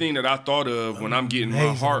 Everything that I thought of when I'm getting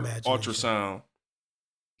my heart ultrasound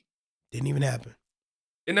didn't even happen.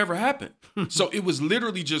 It never happened. So it was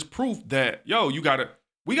literally just proof that, yo,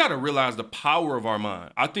 we gotta realize the power of our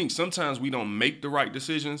mind. I think sometimes we don't make the right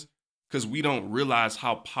decisions because we don't realize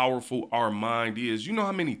how powerful our mind is. You know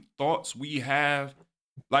how many thoughts we have?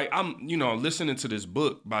 Like, I'm, listening to this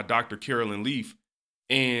book by Dr. Carolyn Leaf,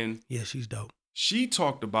 and yeah, she's dope. She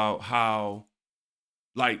talked about how,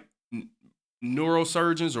 like,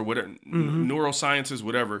 neurosurgeons or whatever, neuroscientists,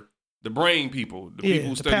 whatever, the brain people, the people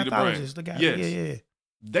who study the brain. The guy. Yes. Yeah.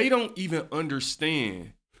 They don't even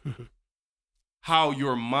understand how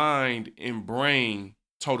your mind and brain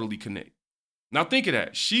totally connect. Now think of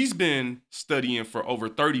that. She's been studying for over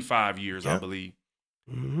 35 years, I believe.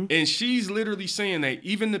 Mm-hmm. And she's literally saying that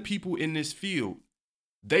even the people in this field,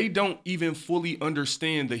 they don't even fully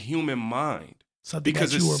understand the human mind. Something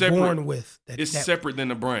because that you were born with. It's separate than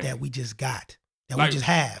the brain. That we just got. That we just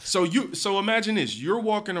have. So imagine this. You're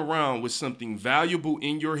walking around with something valuable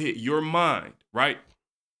in your head, your mind, right?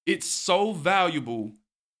 It's so valuable,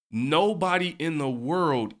 nobody in the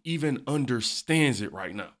world even understands it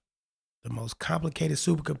right now. The most complicated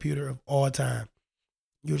supercomputer of all time.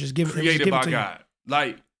 You're just giving created by God.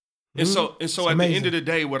 Like, and so it's at amazing. the end of the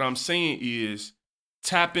day, what I'm saying is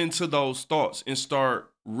tap into those thoughts and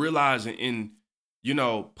start realizing and,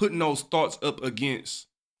 putting those thoughts up against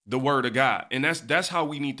the word of God. And that's how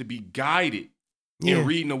we need to be guided in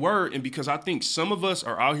reading the word. And because I think some of us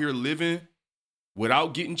are out here living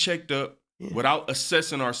without getting checked up, without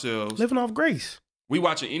assessing ourselves. Living off grace. We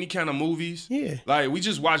watching any kind of movies. Yeah. Like, we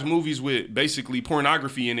just watch movies with basically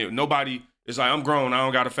pornography in it. Nobody, it's like, I'm grown. I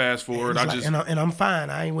don't got to fast forward. And I'm fine.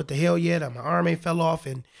 I ain't with the hell yet. My arm ain't fell off.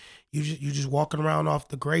 And you just walking around off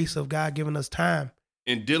the grace of God giving us time.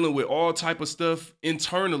 And dealing with all type of stuff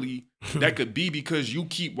internally that could be because you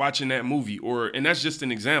keep watching that movie. And that's just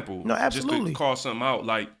an example. No, absolutely. Just to call something out.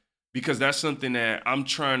 Like, because that's something that I'm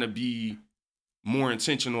trying to be more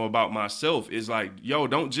intentional about myself is like, yo,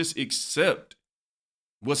 don't just accept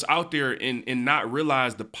what's out there and not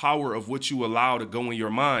realize the power of what you allow to go in your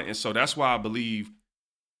mind. And so that's why I believe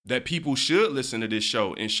that people should listen to this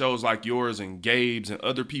show and shows like yours and Gabe's and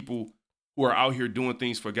other people who are out here doing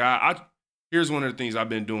things for God. Here's one of the things I've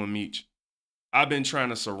been doing, Meech. I've been trying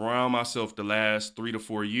to surround myself the last 3 to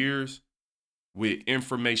 4 years with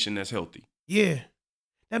information that's healthy. Yeah.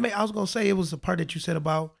 I was going to say, it was the part that you said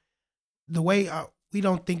about the way we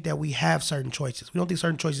don't think that we have certain choices. We don't think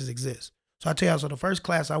certain choices exist. So I tell you, so the first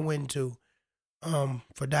class I went into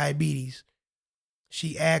for diabetes,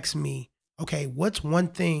 she asked me, okay, what's one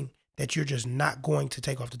thing that you're just not going to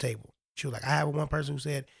take off the table? She was like, I have one person who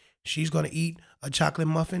said she's going to eat a chocolate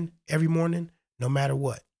muffin every morning, no matter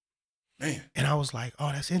what. Man. And I was like,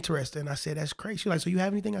 oh, that's interesting. I said, that's crazy. She was like, so you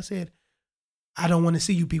have anything? I said, I don't want to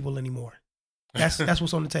see you people anymore. That's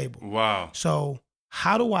what's on the table. Wow. So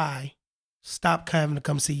how do I stop having to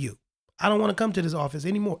come see you? I don't want to come to this office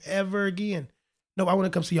anymore, ever again. No, I want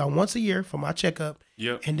to come see y'all once a year for my checkup.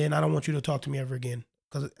 Yep. And then I don't want you to talk to me ever again.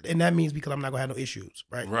 And that means because I'm not going to have no issues,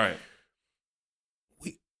 right? Right.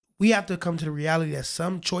 We have to come to the reality that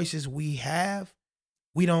some choices we have,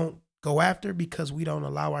 we don't go after because we don't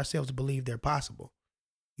allow ourselves to believe they're possible.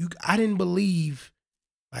 I didn't believe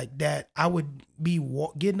like that I would be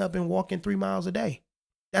getting up and walking 3 miles a day.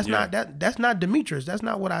 That's not Demetrius. That's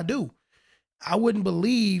not what I do. I wouldn't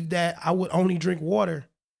believe that I would only drink water.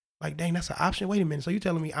 Like, dang, that's an option. Wait a minute. So you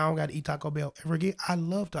telling me I don't got to eat Taco Bell ever again? I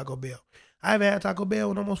love Taco Bell. I haven't had Taco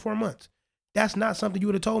Bell in almost 4 months. That's not something you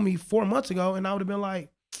would have told me 4 months ago, and I would have been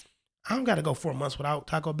like, I don't got to go 4 months without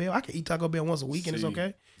Taco Bell. I can eat Taco Bell once a week and it's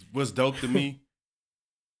okay. What's dope to me,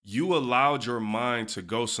 you allowed your mind to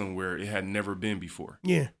go somewhere it had never been before.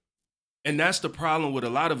 Yeah. And that's the problem with a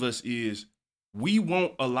lot of us is we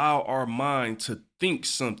won't allow our mind to think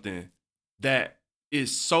something that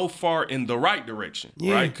is so far in the right direction,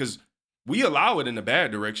 right? Because we allow it in the bad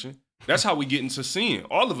direction. That's how we get into sin.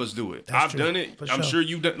 All of us do it. I've done it. I'm sure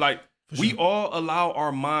you've done. Like, we all allow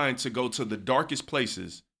our mind to go to the darkest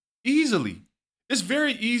places easily. It's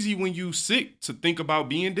very easy when you sick to think about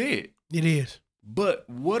being dead. It is. But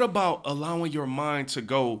what about allowing your mind to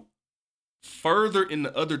go further in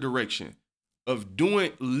the other direction of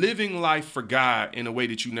living life for God in a way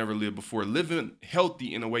that you never lived before, living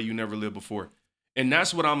healthy in a way you never lived before? And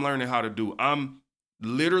that's what I'm learning how to do. I'm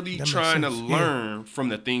literally trying to learn from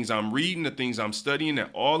the things I'm reading, the things I'm studying that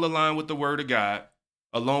all align with the word of God,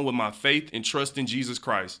 along with my faith and trust in Jesus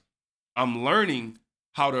Christ. I'm learning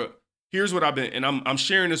how to, here's what I've been, and I'm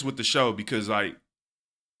sharing this with the show because like,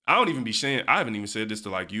 I haven't even said this to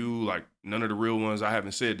like you, like none of the real ones, I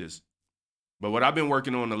haven't said this. But what I've been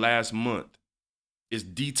working on the last month is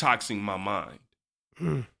detoxing my mind.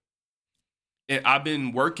 And I've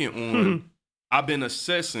been working on I've been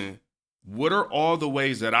assessing what are all the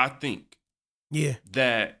ways that I think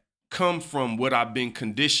that come from what I've been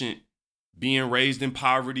conditioned, being raised in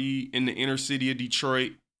poverty in the inner city of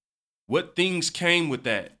Detroit. What things came with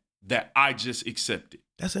that I just accepted?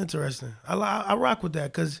 That's interesting. I rock with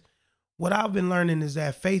that because what I've been learning is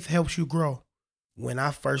that faith helps you grow. When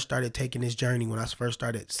I first started taking this journey, when I first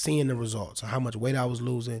started seeing the results of how much weight I was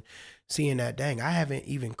losing, seeing that, dang, I haven't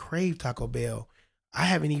even craved Taco Bell. I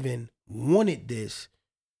haven't even wanted this.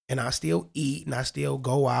 And I still eat and I still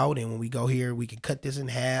go out. And when we go here, we can cut this in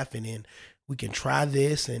half and then we can try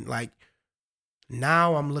this. And like,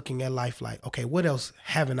 now I'm looking at life like, okay, what else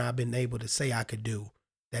haven't I been able to say I could do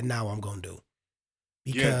that now I'm going to do?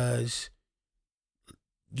 Because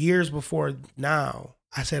years before now,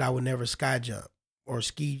 I said I would never sky jump or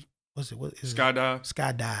ski. What's it? What is Skydive?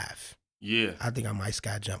 Skydive. Yeah. I think I might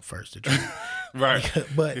sky jump first. Right.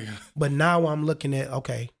 But now I'm looking at,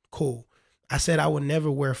 okay, cool. I said I would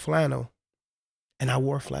never wear flannel, and I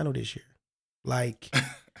wore flannel this year. Like,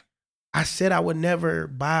 I said I would never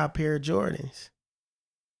buy a pair of Jordans,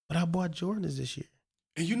 but I bought Jordans this year.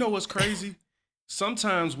 And you know what's crazy?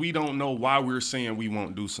 Sometimes we don't know why we're saying we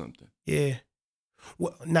won't do something. Yeah.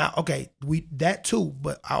 Well, now, okay, that too,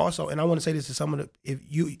 but I also, and I want to say this to some of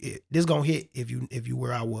this gonna hit if you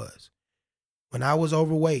where I was. When I was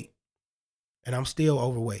overweight, and I'm still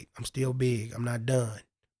overweight, I'm still big, I'm not done.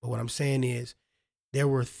 But what I'm saying is there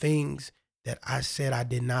were things that I said I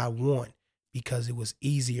did not want because it was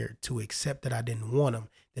easier to accept that I didn't want them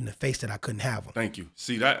than to face that I couldn't have them. Thank you.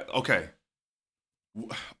 See that? Okay.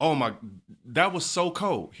 Oh my, that was so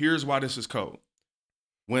cold. Here's why this is cold.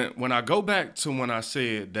 When I go back to when I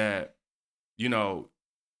said that, you know,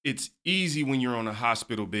 it's easy when you're on a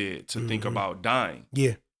hospital bed to think about dying.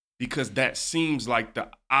 Yeah. Because that seems like the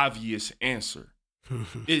obvious answer.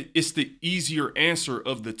 It's the easier answer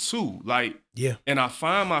of the two. Like, and I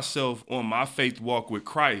find myself on my faith walk with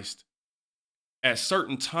Christ at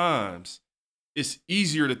certain times, it's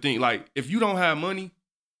easier to think, like, if you don't have money,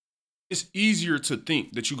 it's easier to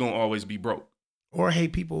think that you're going to always be broke. Or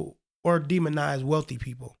hate people or demonize wealthy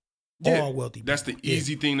people. All wealthy people. That's the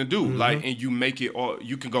easy thing to do. Like, and you make it all,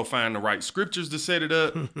 you can go find the right scriptures to set it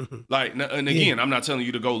up. Like, and again, I'm not telling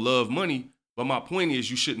you to go love money, but my point is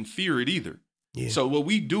you shouldn't fear it either. Yeah. So what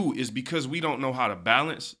we do is because we don't know how to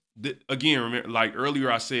balance, again, remember, like earlier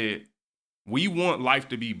I said, we want life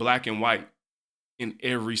to be black and white in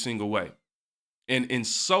every single way. And in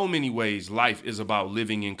so many ways, life is about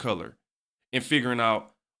living in color and figuring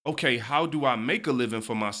out, okay, how do I make a living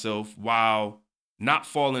for myself while not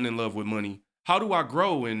falling in love with money? How do I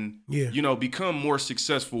grow and, you know, become more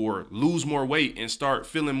successful or lose more weight and start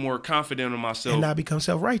feeling more confident in myself? And not become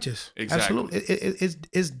self-righteous. Exactly. Absolutely.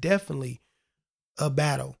 It's definitely a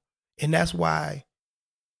battle. And that's why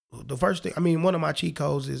the first thing, I mean, one of my cheat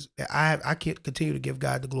codes is that I can't continue to give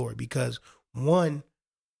God the glory because one,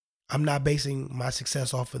 I'm not basing my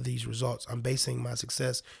success off of these results. I'm basing my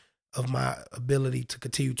success of my ability to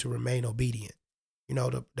continue to remain obedient. You know,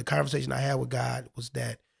 the conversation I had with God was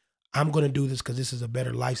that I'm going to do this because this is a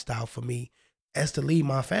better lifestyle for me as to lead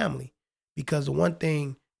my family. Because the one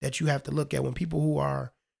thing that you have to look at when people who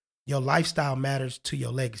are, your lifestyle matters to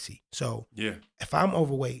your legacy. So if I'm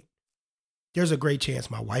overweight, there's a great chance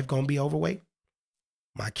my wife going to be overweight.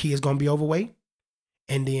 My kids going to be overweight.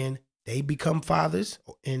 And then they become fathers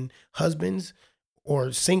and husbands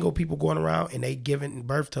or single people going around and they giving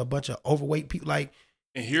birth to a bunch of overweight people. Like,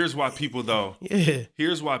 and here's why people though,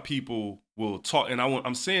 here's why people will talk. And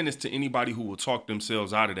I'm saying this to anybody who will talk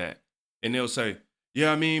themselves out of that. And they'll say,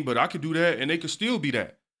 yeah, I mean, but I could do that and they could still be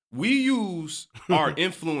that. We use our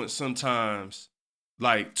influence sometimes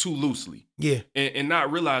like too loosely. Yeah. And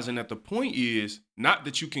not realizing that the point is not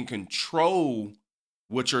that you can control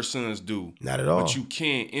what your sons do. Not at all. But you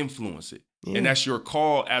can influence it. Yeah. And that's your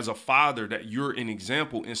call as a father, that you're an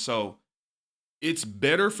example. And so it's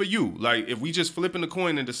better for you. Like if we just flipping the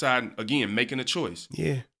coin and decide, again, making a choice.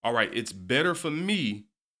 Yeah. All right, it's better for me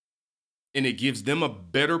and it gives them a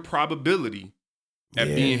better probability at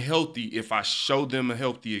being healthy if I show them a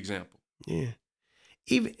healthy example. Yeah.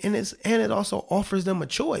 And it also offers them a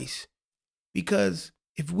choice. Because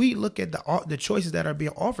if we look at the choices that are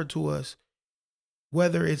being offered to us,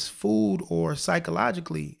 whether it's food or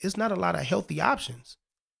psychologically, it's not a lot of healthy options.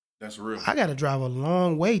 That's real. I got to drive a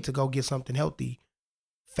long way to go get something healthy,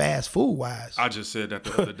 fast food wise. I just said that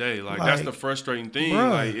the other day. Like that's the frustrating thing. Bro,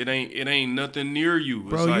 like it ain't nothing near you.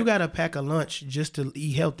 Bro, you got to pack a lunch just to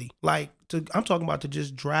eat healthy. Like I'm talking about to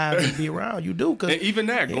just drive and be around. You do. And even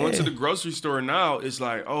that, going to the grocery store now, it's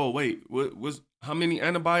like, oh wait, how many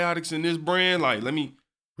antibiotics in this brand? Like, let me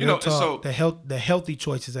You know, talk, so the healthy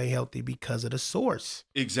choices ain't healthy because of the source.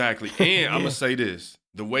 Exactly. And I'm gonna say this: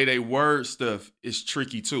 the way they word stuff is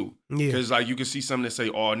tricky too. Yeah. Because like you can see some that say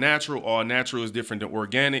all natural. All natural is different than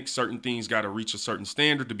organic. Certain things got to reach a certain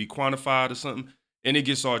standard to be quantified or something, and it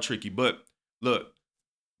gets all tricky. But look,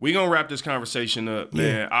 we gonna wrap this conversation up,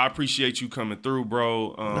 man. I appreciate you coming through,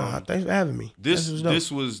 bro. Thanks for having me. This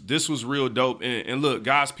was real dope. And look,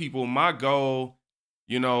 guys, people, my goal,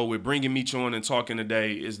 you know, with bringing Meech on and talking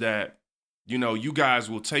today is that, you know, you guys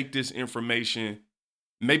will take this information.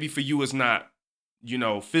 Maybe for you, it's not, you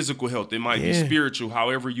know, physical health. It might be spiritual.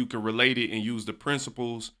 However, you can relate it and use the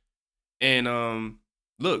principles. And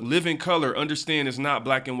look, live in color. Understand it's not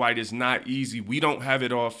black and white. It's not easy. We don't have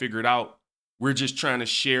it all figured out. We're just trying to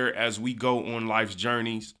share as we go on life's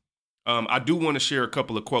journeys. I do want to share a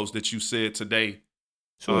couple of quotes that you said today,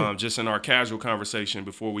 just in our casual conversation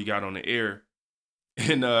before we got on the air.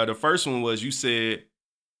 And the first one was, you said,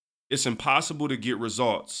 it's impossible to get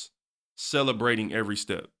results celebrating every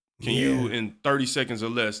step. Can you, in 30 seconds or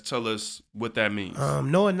less, tell us what that means?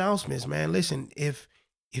 No announcements, man. Listen, if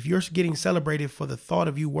you're getting celebrated for the thought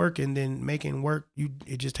of you working, then making work,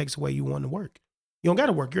 it just takes away you wanting to work. You don't got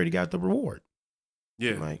to work. You already got the reward.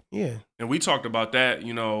 Yeah. And we talked about that,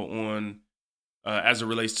 you know, on as it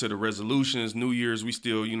relates to the resolutions, New Year's, we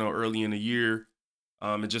still, you know, early in the year.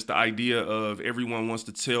 And just the idea of everyone wants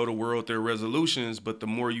to tell the world their resolutions, but the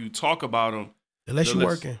more you talk about them, the less you're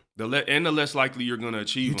working. The less likely you're going to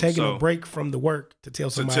achieve them. You're taking a break from the work to tell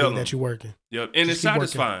somebody that you're working. Yep. And it's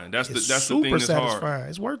satisfying. That's the thing that's satisfying. hard.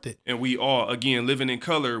 It's worth it. And we all, again, living in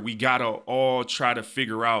color, we got to all try to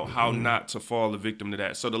figure out how not to fall a victim to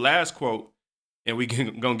that. So the last quote, and we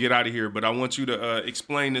going to get out of here, but I want you to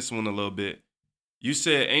explain this one a little bit. You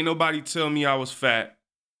said, ain't nobody tell me I was fat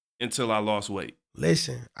until I lost weight.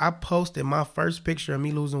 Listen, I posted my first picture of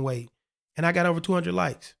me losing weight, and I got over 200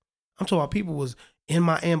 likes. I'm talking about people was in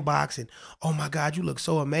my inbox and, oh my God, you look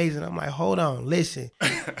so amazing. I'm like, hold on, listen,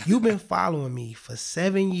 you've been following me for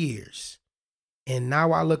 7 years, and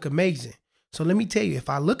now I look amazing. So let me tell you, if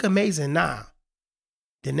I look amazing now,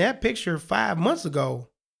 then that picture 5 months ago,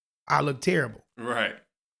 I look terrible. Right.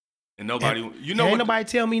 And ain't nobody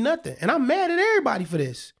tell me nothing. And I'm mad at everybody for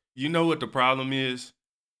this. You know what the problem is?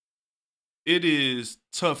 It is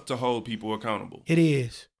tough to hold people accountable. It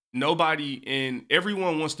is.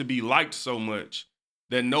 Everyone wants to be liked so much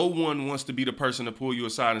that no one wants to be the person to pull you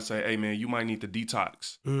aside and say, hey man, you might need to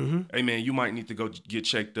detox. Mm-hmm. Hey man, you might need to go get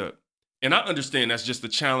checked up. And I understand that's just the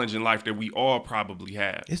challenge in life that we all probably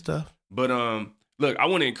have. It's tough. But look, I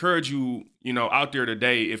want to encourage you, you know, out there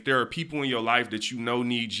today, if there are people in your life that you know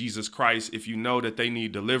need Jesus Christ, if you know that they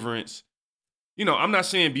need deliverance, you know, I'm not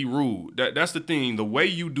saying be rude. That's the thing. The way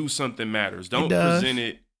you do something matters. Don't present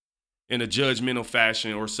it in a judgmental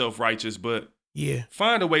fashion or self-righteous, but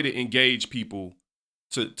find a way to engage people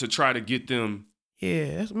to try to get them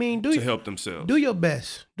to help themselves. Do your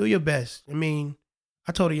best. Do your best. I mean,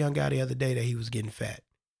 I told a young guy the other day that he was getting fat.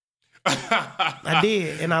 I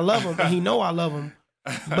did, and I love him, and he know I love him,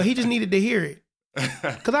 but he just needed to hear it.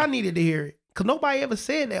 Because I needed to hear it. Because nobody ever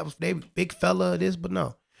said that. They big fella, this, but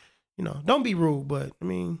no. You know, don't be rude, but I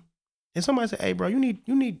mean, if somebody say, hey, bro, you need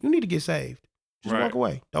to get saved. Just walk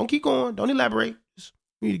away. Don't keep going. Don't elaborate. Just,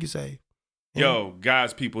 you need to get saved. Yo,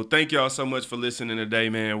 guys, people, thank y'all so much for listening today,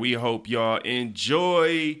 man. We hope y'all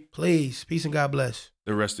enjoy. Please, peace and God bless.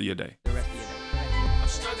 The rest of your day. I'm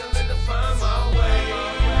struggling to find my way.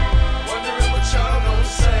 Wondering what y'all gonna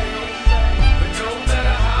say. But no matter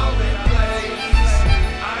how it plays,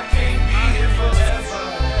 I can't be here forever.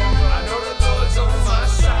 I know the Lord's on my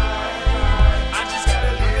side. I just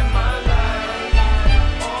gotta live my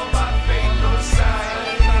life. All by faith, no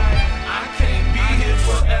sight. I can't be here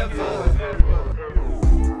forever.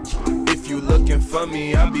 If you looking for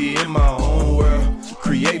me, I'll be in my own world.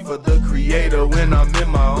 Create for the creator when I'm in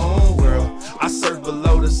my own world. I surf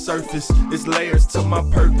below the surface, it's layers to my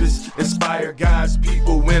purpose. Inspire God's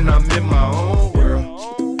people when I'm in my own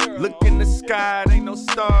world. Look in the sky, ain't no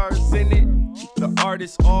stars in it. The art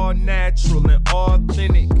is all natural and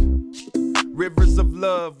authentic. Rivers of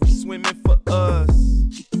love, we swimming for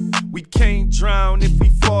us. We can't drown if we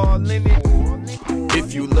fall in it.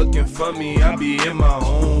 If you looking for me, I'll be in my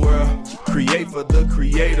own world. Create for the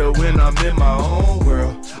creator when I'm in my own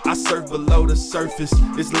world. I surf below the surface,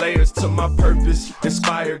 it's layers to my purpose.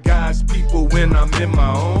 Inspire God's people when I'm in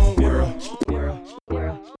my own world.